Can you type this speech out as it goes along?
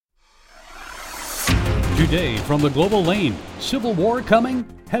Today from the Global Lane, civil war coming?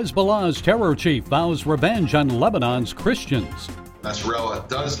 Hezbollah's terror chief vows revenge on Lebanon's Christians. Nasrallah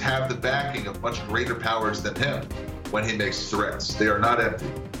does have the backing of much greater powers than him when he makes threats. They are not empty.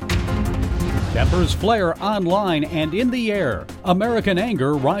 Tempers flare online and in the air. American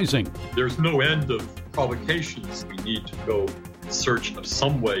anger rising. There's no end of provocations. We need to go in search of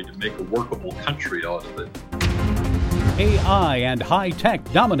some way to make a workable country out of it. AI and high tech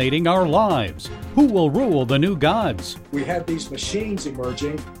dominating our lives. Who will rule the new gods? We have these machines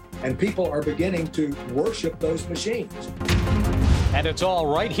emerging, and people are beginning to worship those machines. And it's all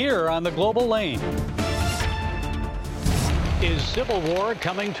right here on the Global Lane. Is civil war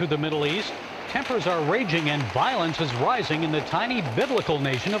coming to the Middle East? Tempers are raging and violence is rising in the tiny biblical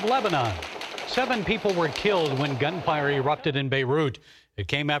nation of Lebanon. 7 people were killed when gunfire erupted in Beirut. It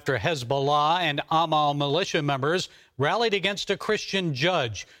came after Hezbollah and Amal militia members rallied against a Christian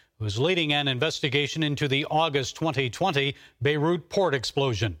judge who was leading an investigation into the August 2020 Beirut port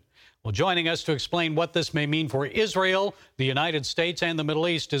explosion. Well, joining us to explain what this may mean for Israel, the United States, and the Middle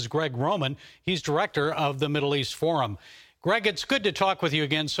East is Greg Roman. He's director of the Middle East Forum. Greg, it's good to talk with you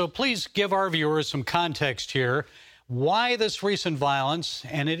again, so please give our viewers some context here. Why this recent violence,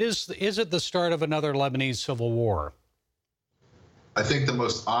 and is it the start of another Lebanese civil war? I think the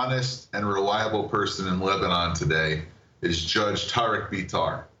most honest and reliable person in Lebanon today is Judge Tariq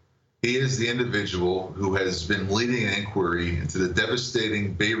Bitar. He is the individual who has been leading an inquiry into the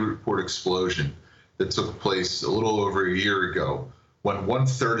devastating Beirut port explosion that took place a little over a year ago, when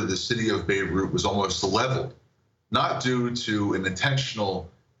 1/3 of the city of Beirut was almost leveled, not due to an intentional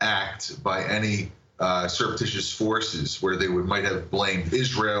act by any surreptitious forces where they might have blamed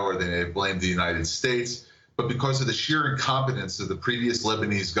Israel or they may have blamed the United States, but because of the sheer incompetence of the previous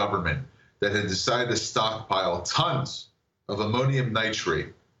Lebanese government that had decided to stockpile tons of ammonium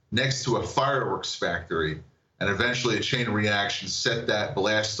nitrate next to a fireworks factory, and eventually a chain reaction set that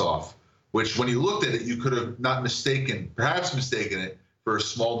blast off, which when you looked at it, you could have perhaps mistaken it for a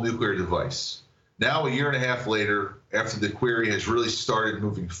small nuclear device. Now, a year and a half later, after the query has really started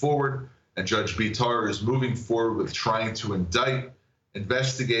moving forward, and Judge Bitar is moving forward with trying to indict,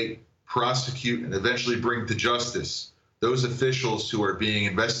 investigate, prosecute, and eventually bring to justice those officials who are being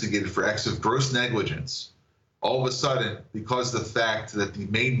investigated for acts of gross negligence. All of a sudden, because of the fact that the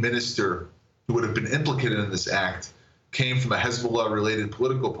main minister who would have been implicated in this act came from a Hezbollah-related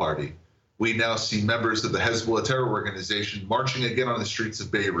political party, we now see members of the Hezbollah terror organization marching again on the streets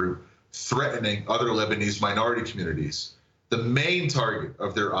of Beirut, threatening other Lebanese minority communities. The main target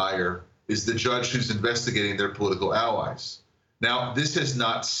of their ire is the judge who's investigating their political allies. Now, this has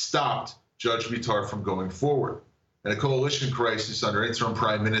not stopped Judge Bitar from going forward. And a coalition crisis under interim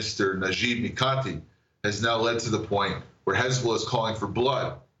Prime Minister Najib Mikati has now led to the point where Hezbollah is calling for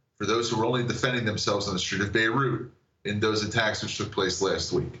blood for those who were only defending themselves on the street of Beirut in those attacks which took place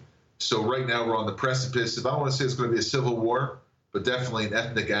last week. So right now we're on the precipice of, I don't want to say it's going to be a civil war, but definitely an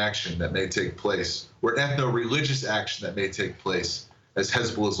ethnic action that may take place, or an ethno-religious action that may take place as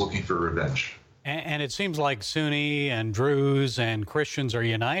Hezbollah is looking for revenge. And it seems like Sunni and Druze and Christians are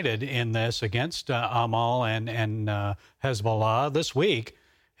united in this against Amal and Hezbollah. This week,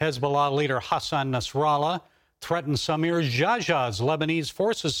 Hezbollah leader Hassan Nasrallah threatened Samir Jaja's Lebanese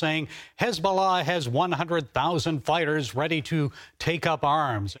forces, saying Hezbollah has 100,000 fighters ready to take up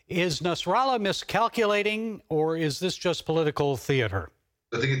arms. Is Nasrallah miscalculating, or is this just political theater?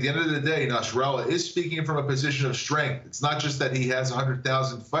 I think at the end of the day, Nasrallah is speaking from a position of strength. It's not just that he has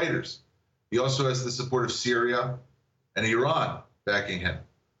 100,000 fighters. He also has the support of Syria and Iran backing him.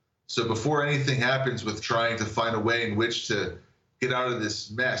 So before anything happens with trying to find a way in which to get out of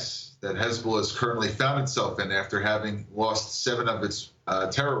this mess that Hezbollah has currently found itself in after having lost 7 of its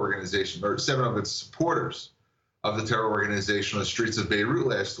terror organization, or 7 of its supporters of the terror organization on the streets of Beirut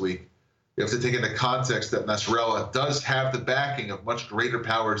last week, you have to take into context that Nasrallah does have the backing of much greater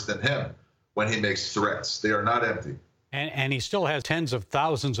powers than him when he makes threats. They are not empty. And he still has tens of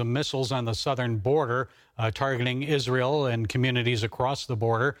thousands of missiles on the southern border targeting Israel and communities across the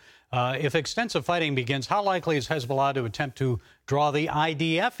border. If extensive fighting begins, how likely is Hezbollah to attempt to draw the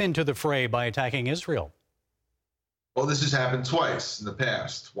IDF into the fray by attacking Israel? Well, this has happened twice in the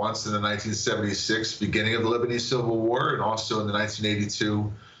past. Once in the 1976 beginning of the Lebanese Civil War, and also in the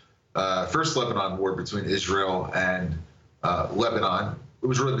 1982 First Lebanon War between Israel and Lebanon. It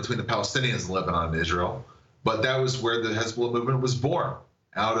was really between the Palestinians in Lebanon and Israel. But that was where the Hezbollah movement was born,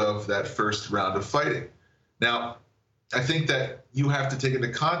 out of that first round of fighting. Now, I think that you have to take into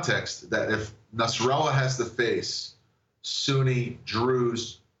context that if Nasrallah has to face Sunni,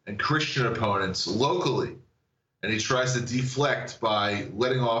 Druze, and Christian opponents locally, and he tries to deflect by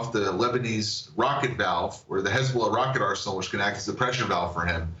letting off the Lebanese rocket valve, or the Hezbollah rocket arsenal, which can act as a pressure valve for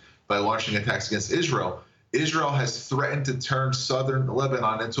him, by launching attacks against Israel. Israel has threatened to turn southern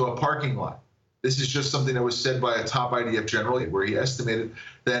Lebanon into a parking lot. This is just something that was said by a top IDF general, where he estimated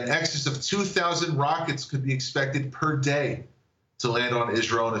that an excess of 2,000 rockets could be expected per day to land on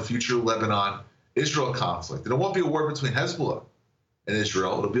Israel in a future Lebanon-Israel conflict. And it won't be a war between Hezbollah and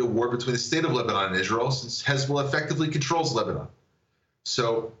Israel. It'll be a war between the state of Lebanon and Israel, since Hezbollah effectively controls Lebanon.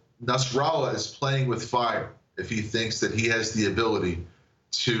 So Nasrallah is playing with fire if he thinks that he has the ability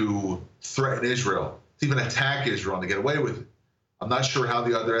to threaten Israel, to even attack Israel and to get away with it. I'm not sure how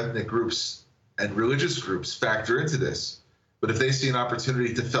the other ethnic groups and religious groups factor into this, but if they see an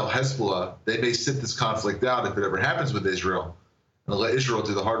opportunity to fell Hezbollah, they may sit this conflict out if it ever happens with Israel and let Israel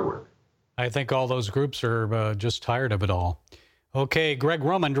do the hard work. I think all those groups are just tired of it all. Okay, Greg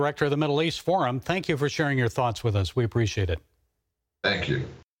Roman, director of the Middle East Forum, thank you for sharing your thoughts with us. We appreciate it. Thank you.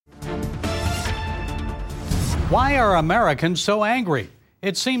 Why are Americans so angry?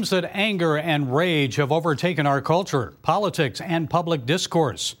 It seems that anger and rage have overtaken our culture, politics, and public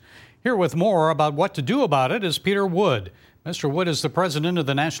discourse. Here with more about what to do about it is Peter Wood. Mr. Wood is the president of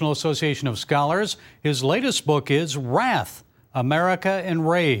the National Association of Scholars. His latest book is Wrath, America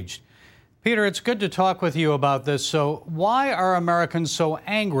Enraged. Peter, it's good to talk with you about this. So why are Americans so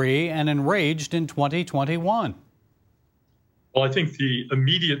angry and enraged in 2021? Well, I think the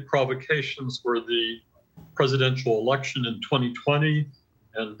immediate provocations were the presidential election in 2020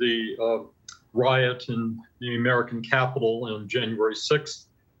 and the riot in the American Capitol on January 6th,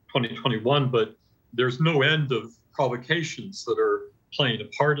 2021. But there's no end of provocations that are playing a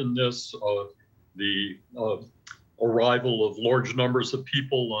part in this. The arrival of large numbers of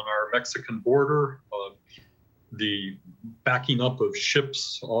people on our Mexican border, the backing up of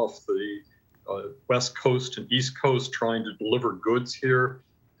ships off the West Coast and East Coast trying to deliver goods here,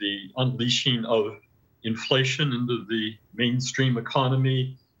 the unleashing of inflation into the mainstream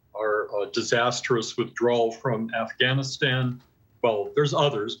economy, our disastrous withdrawal from Afghanistan. Well, there's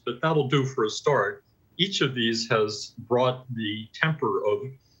others, but that'll do for a start. Each of these has brought the temper of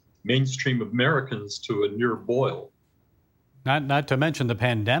mainstream Americans to a near boil. Not to mention the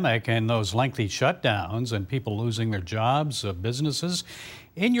pandemic and those lengthy shutdowns and people losing their jobs, businesses.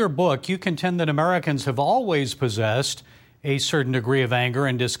 In your book, you contend that Americans have always possessed a certain degree of anger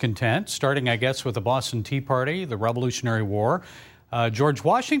and discontent, starting, I guess, with the Boston Tea Party, the Revolutionary War. George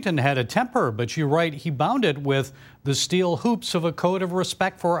Washington had a temper, but you write he bound it with the steel hoops of a code of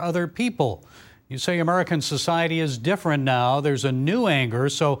respect for other people. You say American society is different now. There's a new anger.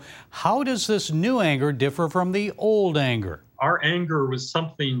 So how does this new anger differ from the old anger? Our anger was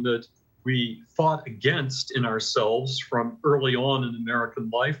something that we fought against in ourselves from early on in American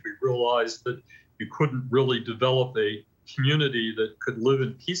life. We realized that you couldn't really develop a community that could live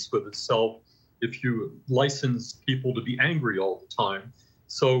in peace with itself if you licensed people to be angry all the time.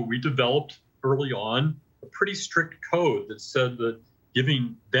 So we developed early on a pretty strict code that said that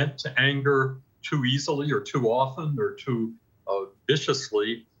giving vent to anger too easily or too often or too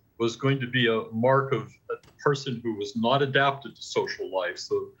viciously was going to be a mark of a person who was not adapted to social life.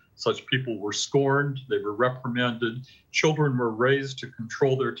 So such people were scorned, they were reprimanded, children were raised to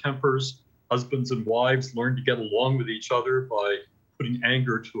control their tempers, husbands and wives learned to get along with each other by putting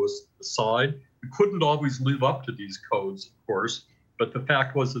anger to the side. We couldn't always live up to these codes, of course, but the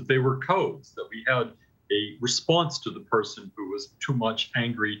fact was that they were codes, that we had a response to the person who was too much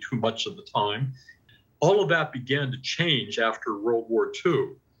angry too much of the time. All of that began to change after World War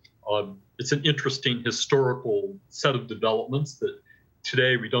II. It's an interesting historical set of developments that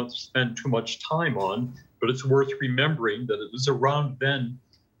today we don't spend too much time on, but it's worth remembering that it was around then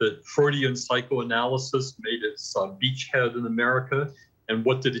that Freudian psychoanalysis made its beachhead in America. And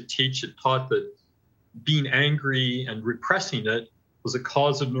what did it teach? It taught that being angry and repressing it was a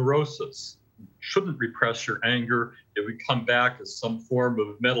cause of neurosis. You shouldn't repress your anger. It would come back as some form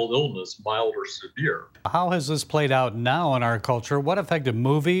of mental illness, mild or severe. How has this played out now in our culture? What effect have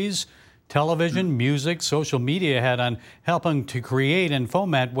movies, television, music, social media had on helping to create and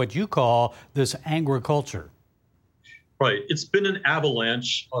foment what you call this anger culture? Right. It's been an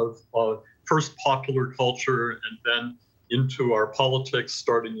avalanche of first popular culture and then into our politics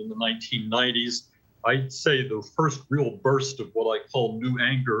starting in the 1990s. I'd say the first real burst of what I call new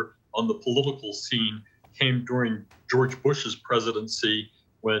anger on the political scene came during George Bush's presidency,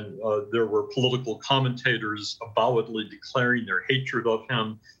 when there were political commentators avowedly declaring their hatred of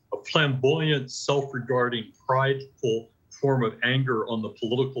him. A flamboyant, self-regarding, prideful form of anger on the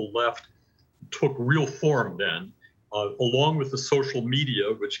political left took real form then, along with the social media,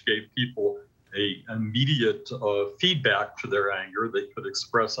 which gave people a immediate feedback to their anger. They could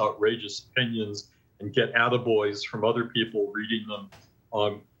express outrageous opinions and get attaboys from other people reading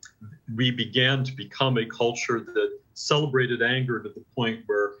them. We began to become a culture that celebrated anger to the point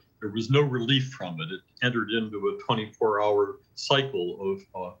where there was no relief from it. It entered into a 24-hour cycle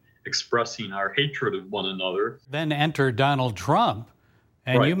of expressing our hatred of one another. Then entered Donald Trump.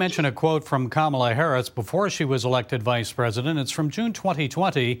 And Right. You mentioned a quote from Kamala Harris before she was elected vice president. It's from June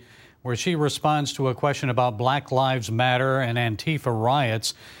 2020, where she responds to a question about Black Lives Matter and Antifa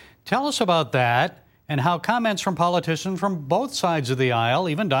riots. Tell us about that and how comments from politicians from both sides of the aisle,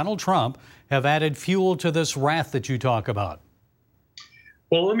 even Donald Trump, have added fuel to this wrath that you talk about.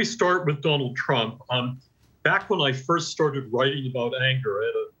 Well, let me start with Donald Trump. Back when I first started writing about anger, I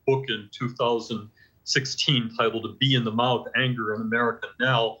had a book in 2016 titled "A Bee in the Mouth: Anger in America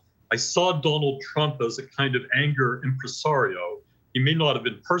Now." I saw Donald Trump as a kind of anger impresario. He may not have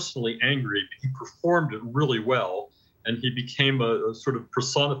been personally angry, but he performed it really well, and he became a sort of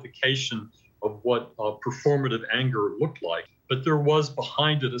personification of what performative anger looked like. But there was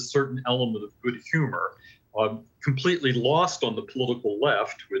behind it a certain element of good humor. Completely lost on the political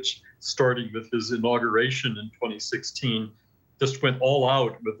left, which, starting with his inauguration in 2016, just went all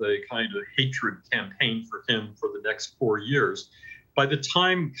out with a kind of hatred campaign for him for the next 4 years. By the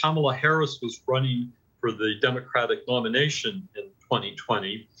time Kamala Harris was running for the Democratic nomination in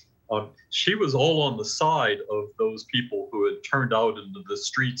 2020, she was all on the side of those people who had turned out into the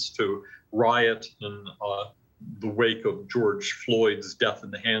streets to riot in the wake of George Floyd's death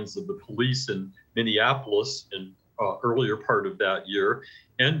in the hands of the police in Minneapolis in earlier part of that year.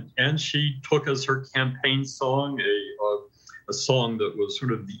 And she took as her campaign song a song that was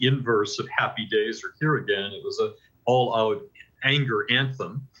sort of the inverse of Happy Days or Here Again. It was an all-out anger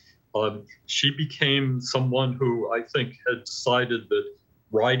anthem. She became someone who I think had decided that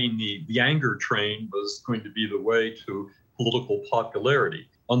riding the anger train was going to be the way to political popularity.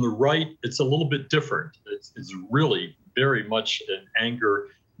 On the right, it's a little bit different. It's really very much an anger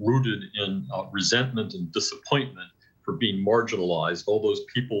rooted in resentment and disappointment for being marginalized. All those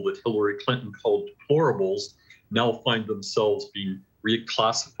people that Hillary Clinton called deplorables now find themselves being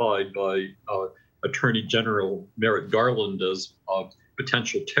reclassified by Attorney General Merrick Garland as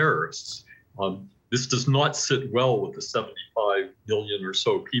potential terrorists. This does not sit well with the 75 million or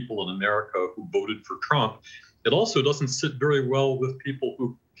so people in America who voted for Trump. It also doesn't sit very well with people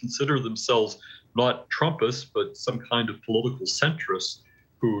who consider themselves not Trumpists, but some kind of political centrists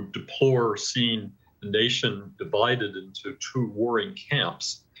who deplore seeing the nation divided into two warring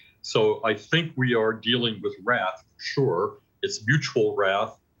camps. So I think we are dealing with wrath, for sure. It's mutual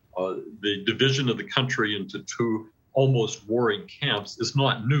wrath. The division of the country into two almost warring camps is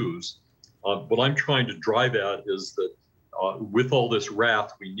not news. What I'm trying to drive at is that with all this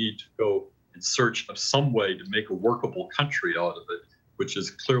wrath, we need to go in search of some way to make a workable country out of it, which is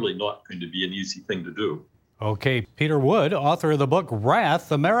clearly not going to be an easy thing to do. Okay, Peter Wood, author of the book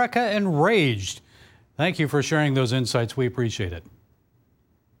Wrath, America Enraged. Thank you for sharing those insights. We appreciate it.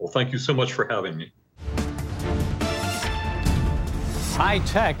 Well, thank you so much for having me. High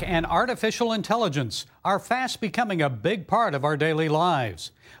tech and artificial intelligence are fast becoming a big part of our daily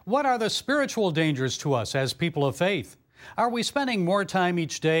lives. What are the spiritual dangers to us as people of faith? Are we spending more time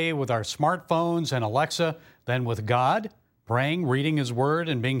each day with our smartphones and Alexa than with God, praying, reading His Word,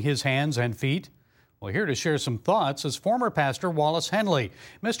 and being His hands and feet? Well, here to share some thoughts is former pastor Wallace Henley.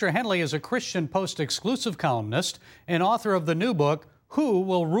 Mr. Henley is a Christian Post exclusive columnist and author of the new book, Who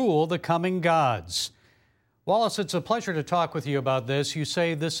Will Rule the Coming Gods? Wallace, it's a pleasure to talk with you about this. You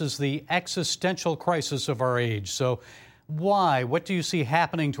say this is the existential crisis of our age. So why? What do you see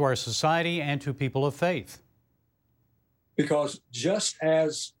happening to our society and to people of faith? Because just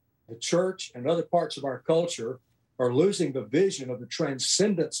as the church and other parts of our culture are losing the vision of the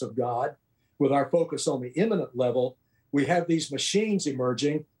transcendence of God with our focus on the immanent level, we have these machines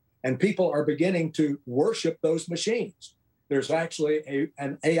emerging, and people are beginning to worship those machines. There's actually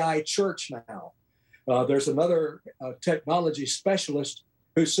an AI church now. There's another technology specialist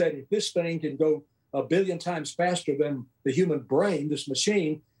who said if this thing can go 1 billion times faster than the human brain, this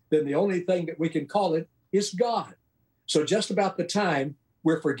machine, then the only thing that we can call it is God. So just about the time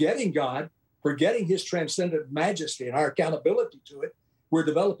we're forgetting God, forgetting His transcendent majesty and our accountability to it, we're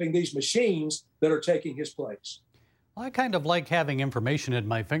developing these machines that are taking His place. I kind of like having information at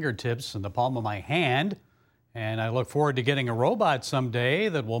my fingertips in the palm of my hand. And I look forward to getting a robot someday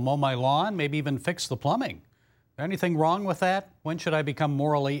that will mow my lawn, maybe even fix the plumbing. Is there anything wrong with that? When should I become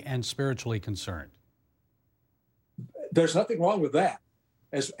morally and spiritually concerned? There's nothing wrong with that,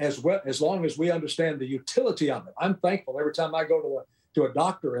 as long as we understand the utility of it. I'm thankful every time I go to to a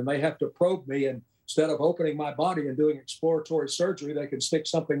doctor and they have to probe me, and instead of opening my body and doing exploratory surgery, they can stick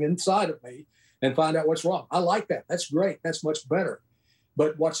something inside of me and find out what's wrong. I like that. That's great. That's much better.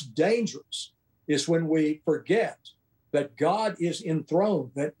 But what's dangerous is when we forget that God is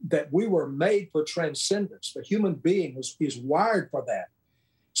enthroned, that we were made for transcendence. The human being is wired for that.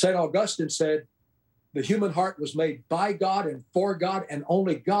 St. Augustine said, the human heart was made by God and for God, and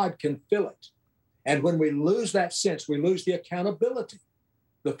only God can fill it. And when we lose that sense, we lose the accountability.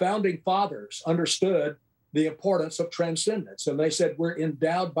 The founding fathers understood the importance of transcendence, and they said we're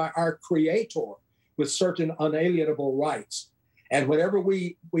endowed by our Creator with certain unalienable rights. And whenever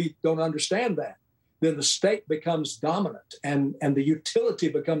we don't understand that, then the state becomes dominant and the utility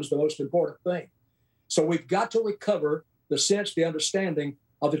becomes the most important thing. So we've got to recover the sense, the understanding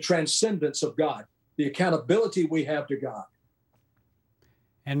of the transcendence of God, the accountability we have to God.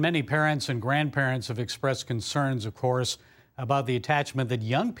 And many parents and grandparents have expressed concerns, of course, about the attachment that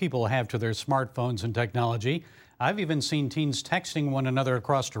young people have to their smartphones and technology. I've even seen teens texting one another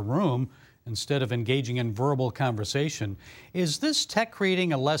across a room instead of engaging in verbal conversation. Is this tech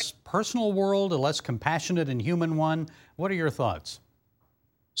creating a less personal world, a less compassionate and human one? What are your thoughts?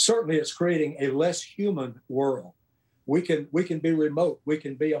 Certainly, it's creating a less human world. We can be remote. We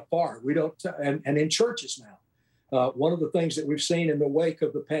can be afar. We don't, and in churches now, one of the things that we've seen in the wake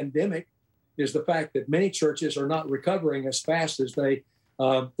of the pandemic is the fact that many churches are not recovering as fast as they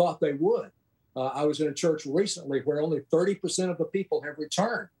thought they would. I was in a church recently where only 30% of the people have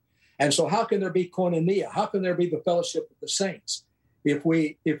returned. And so how can there be koinonia? How can there be the fellowship of the saints if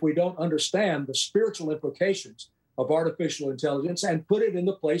we don't understand the spiritual implications of artificial intelligence and put it in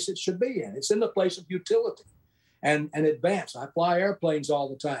the place it should be in? It's in the place of utility and advance. I fly airplanes all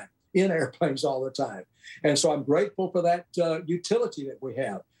the time, in airplanes all the time. And so I'm grateful for that utility that we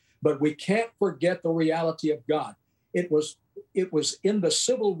have. But we can't forget the reality of God. It was in the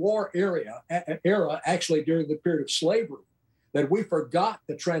Civil War era, actually during the period of slavery, that we forgot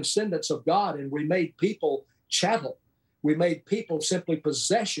the transcendence of God and we made people chattel. We made people simply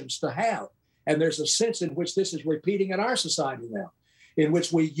possessions to have. And there's a sense in which this is repeating in our society now, in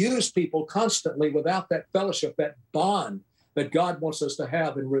which we use people constantly without that fellowship, that bond that God wants us to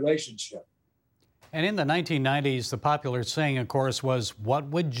have in relationship. And in the 1990s, the popular saying, of course, was, what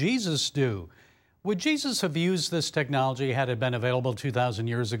would Jesus do? Would Jesus have used this technology had it been available 2,000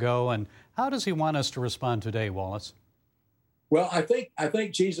 years ago? And how does he want us to respond today, Wallace? Well, I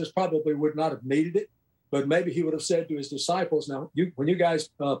think Jesus probably would not have needed it, but maybe he would have said to his disciples, now, when you guys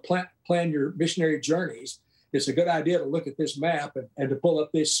plan your missionary journeys, it's a good idea to look at this map and to pull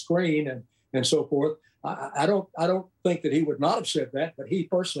up this screen and so forth. I don't think that he would not have said that, but he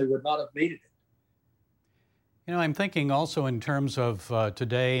personally would not have needed it. You know, I'm thinking also in terms of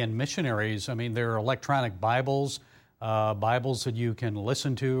today and missionaries. I mean, there are electronic Bibles, Bibles that you can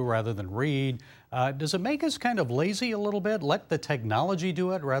listen to rather than read. Does it make us kind of lazy a little bit? Let the technology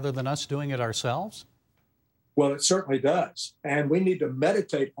do it rather than us doing it ourselves? Well, it certainly does. And we need to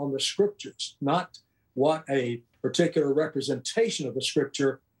meditate on the scriptures, not what a particular representation of the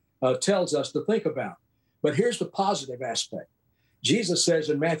scripture tells us to think about. But here's the positive aspect. Jesus says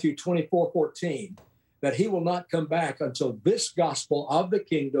in Matthew 24:14 that he will not come back until this gospel of the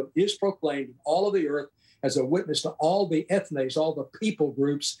kingdom is proclaimed in all of the earth as a witness to all the ethnes, all the people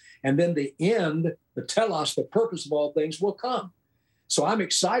groups, and then the end, the telos, the purpose of all things will come. So I'm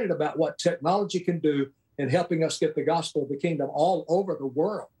excited about what technology can do in helping us get the gospel of the kingdom all over the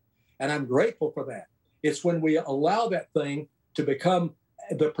world. And I'm grateful for that. It's when we allow that thing to become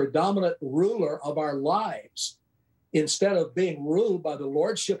the predominant ruler of our lives, instead of being ruled by the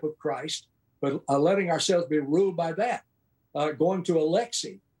lordship of Christ, but letting ourselves be ruled by that, going to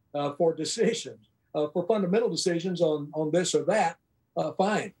Alexi for decisions, for fundamental decisions on this or that,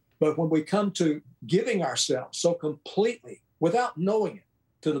 fine. But when we come to giving ourselves so completely, without knowing it,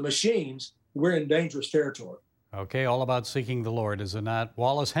 to the machines, we're in dangerous territory. Okay, all about seeking the Lord, is it not?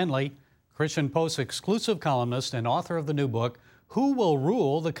 Wallace Henley, Christian Post's exclusive columnist and author of the new book, Who Will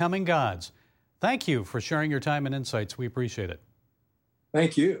Rule the Coming Gods? Thank you for sharing your time and insights. We appreciate it.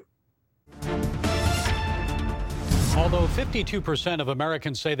 Thank you. Although 52% of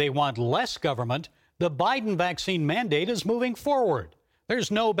Americans say they want less government, the Biden vaccine mandate is moving forward.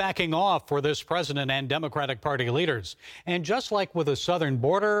 There's no backing off for this president and Democratic Party leaders. And just like with the southern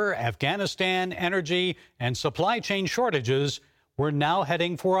border, Afghanistan, energy, and supply chain shortages, we're now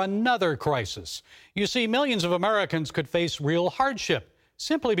heading for another crisis. You see, millions of Americans could face real hardship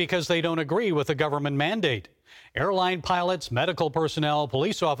simply because they don't agree with the government mandate. Airline pilots, medical personnel,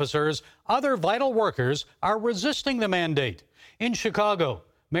 police officers, other vital workers are resisting the mandate. In Chicago,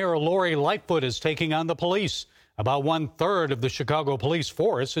 Mayor Lori Lightfoot is taking on the police. About 1/3 of the Chicago police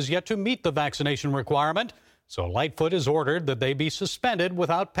force is yet to meet the vaccination requirement, so Lightfoot has ordered that they be suspended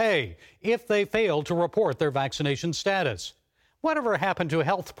without pay if they fail to report their vaccination status. Whatever happened to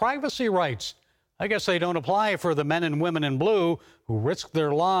health privacy rights? I guess they don't apply for the men and women in blue who risk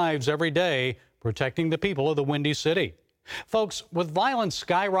their lives every day protecting the people of the Windy City. Folks, with violence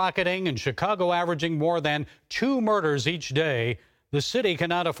skyrocketing and Chicago averaging more than 2 murders each day, the city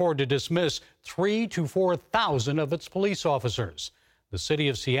cannot afford to dismiss 3,000 to 4,000 of its police officers. The city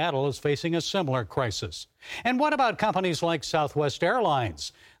of Seattle is facing a similar crisis. And what about companies like Southwest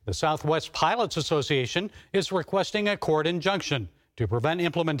Airlines? The Southwest Pilots Association is requesting a court injunction to prevent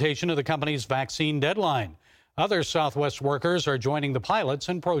implementation of the company's vaccine deadline. Other Southwest workers are joining the pilots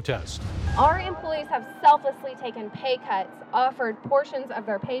in protest. Our employees have selflessly taken pay cuts, offered portions of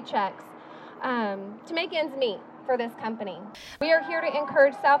their paychecks to make ends meet for this company. We are here to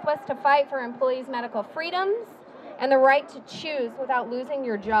encourage Southwest to fight for employees' medical freedoms and the right to choose without losing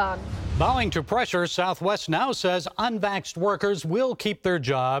your job. Bowing to pressure, Southwest now says unvaxxed workers will keep their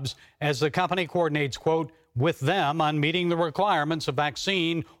jobs as the company coordinates, quote, with them on meeting the requirements of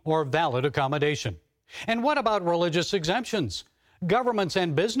vaccine or valid accommodation. And what about religious exemptions? Governments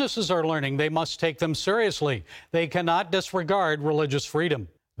and businesses are learning they must take them seriously. They cannot disregard religious freedom.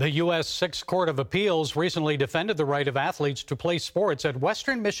 The U.S. Sixth Court of Appeals recently defended the right of athletes to play sports at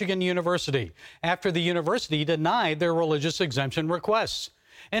Western Michigan University after the university denied their religious exemption requests.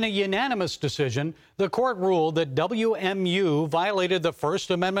 In a unanimous decision, the court ruled that WMU violated the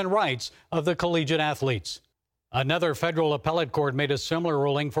First Amendment rights of the collegiate athletes. Another federal appellate court made a similar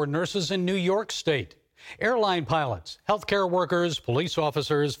ruling for nurses in New York State. Airline pilots, healthcare workers, police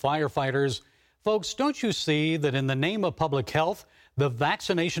officers, firefighters. Folks, don't you see that in the name of public health, the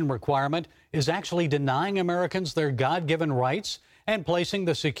vaccination requirement is actually denying Americans their God-given rights and placing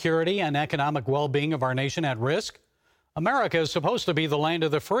the security and economic well-being of our nation at risk? America is supposed to be the land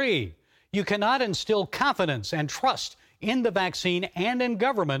of the free. You cannot instill confidence and trust in the vaccine and in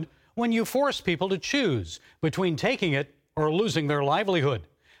government when you force people to choose between taking it or losing their livelihood.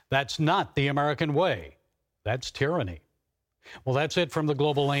 That's not the American way. That's tyranny. Well, that's it from the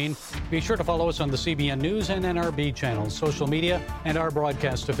Global Lane. Be sure to follow us on the CBN News and NRB channels, social media, and our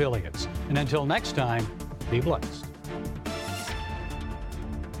broadcast affiliates. And until next time, be blessed.